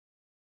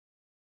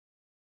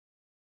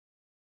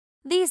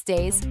These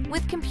days,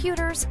 with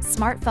computers,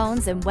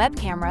 smartphones, and web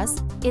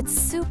cameras, it's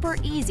super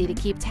easy to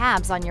keep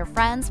tabs on your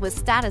friends with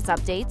status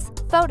updates,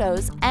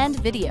 photos, and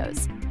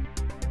videos.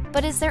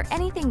 But is there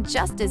anything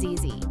just as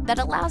easy that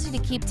allows you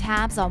to keep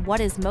tabs on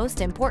what is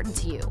most important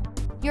to you,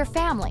 your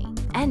family,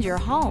 and your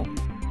home?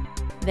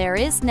 There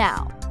is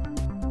now.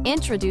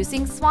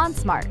 Introducing Swann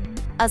Smart,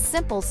 a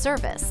simple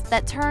service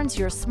that turns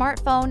your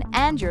smartphone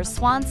and your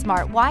Swann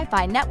Smart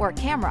Wi-Fi network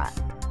camera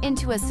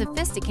into a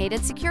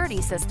sophisticated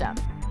security system.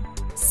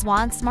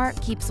 Swann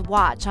Smart keeps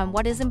watch on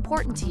what is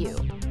important to you.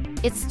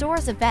 It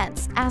stores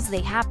events as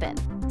they happen,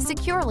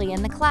 securely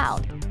in the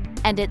cloud,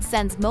 and it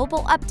sends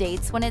mobile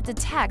updates when it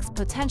detects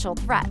potential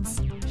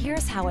threats.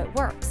 Here's how it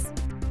works.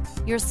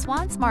 Your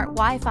Swann Smart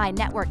Wi-Fi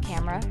network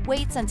camera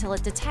waits until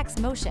it detects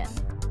motion,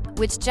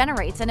 which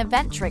generates an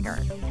event trigger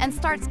and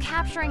starts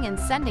capturing and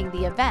sending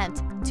the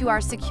event to our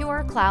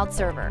secure cloud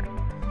server.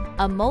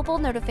 A mobile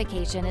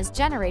notification is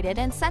generated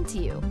and sent to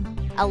you,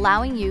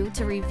 allowing you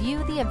to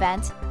review the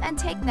event and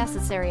take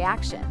necessary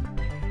action.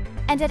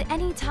 And at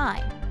any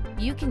time,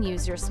 you can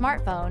use your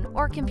smartphone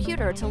or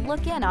computer to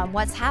look in on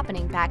what's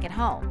happening back at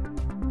home,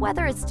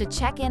 whether it's to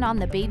check in on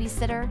the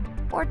babysitter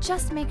or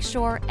just make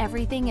sure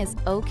everything is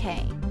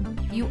okay.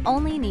 You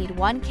only need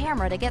one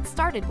camera to get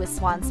started with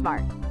Swann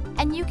Smart,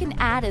 and you can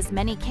add as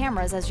many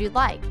cameras as you'd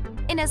like,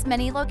 in as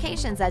many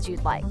locations as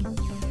you'd like.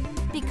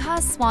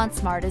 Because Swann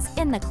Smart is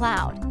in the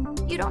cloud,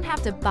 you don't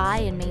have to buy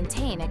and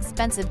maintain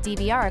expensive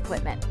DVR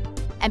equipment.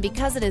 And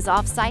because it is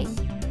off-site,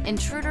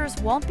 intruders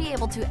won't be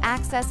able to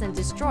access and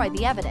destroy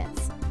the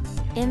evidence.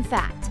 In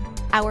fact,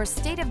 our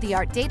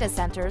state-of-the-art data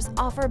centers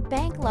offer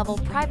bank-level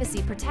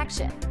privacy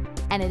protection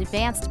and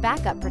advanced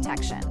backup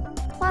protection,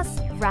 plus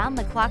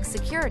round-the-clock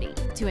security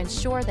to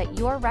ensure that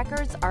your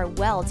records are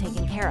well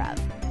taken care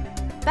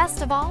of.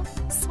 Best of all,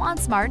 Swann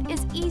Smart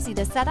is easy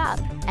to set up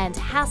and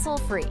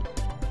hassle-free.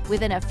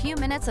 Within a few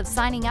minutes of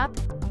signing up,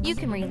 you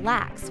can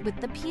relax with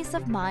the peace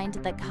of mind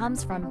that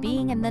comes from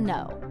being in the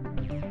know.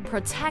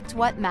 Protect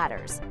what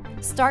matters.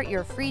 Start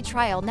your free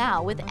trial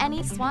now with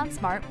any Swann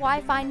Smart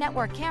Wi-Fi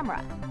network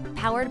camera,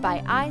 powered by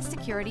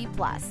iSecurity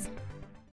Plus.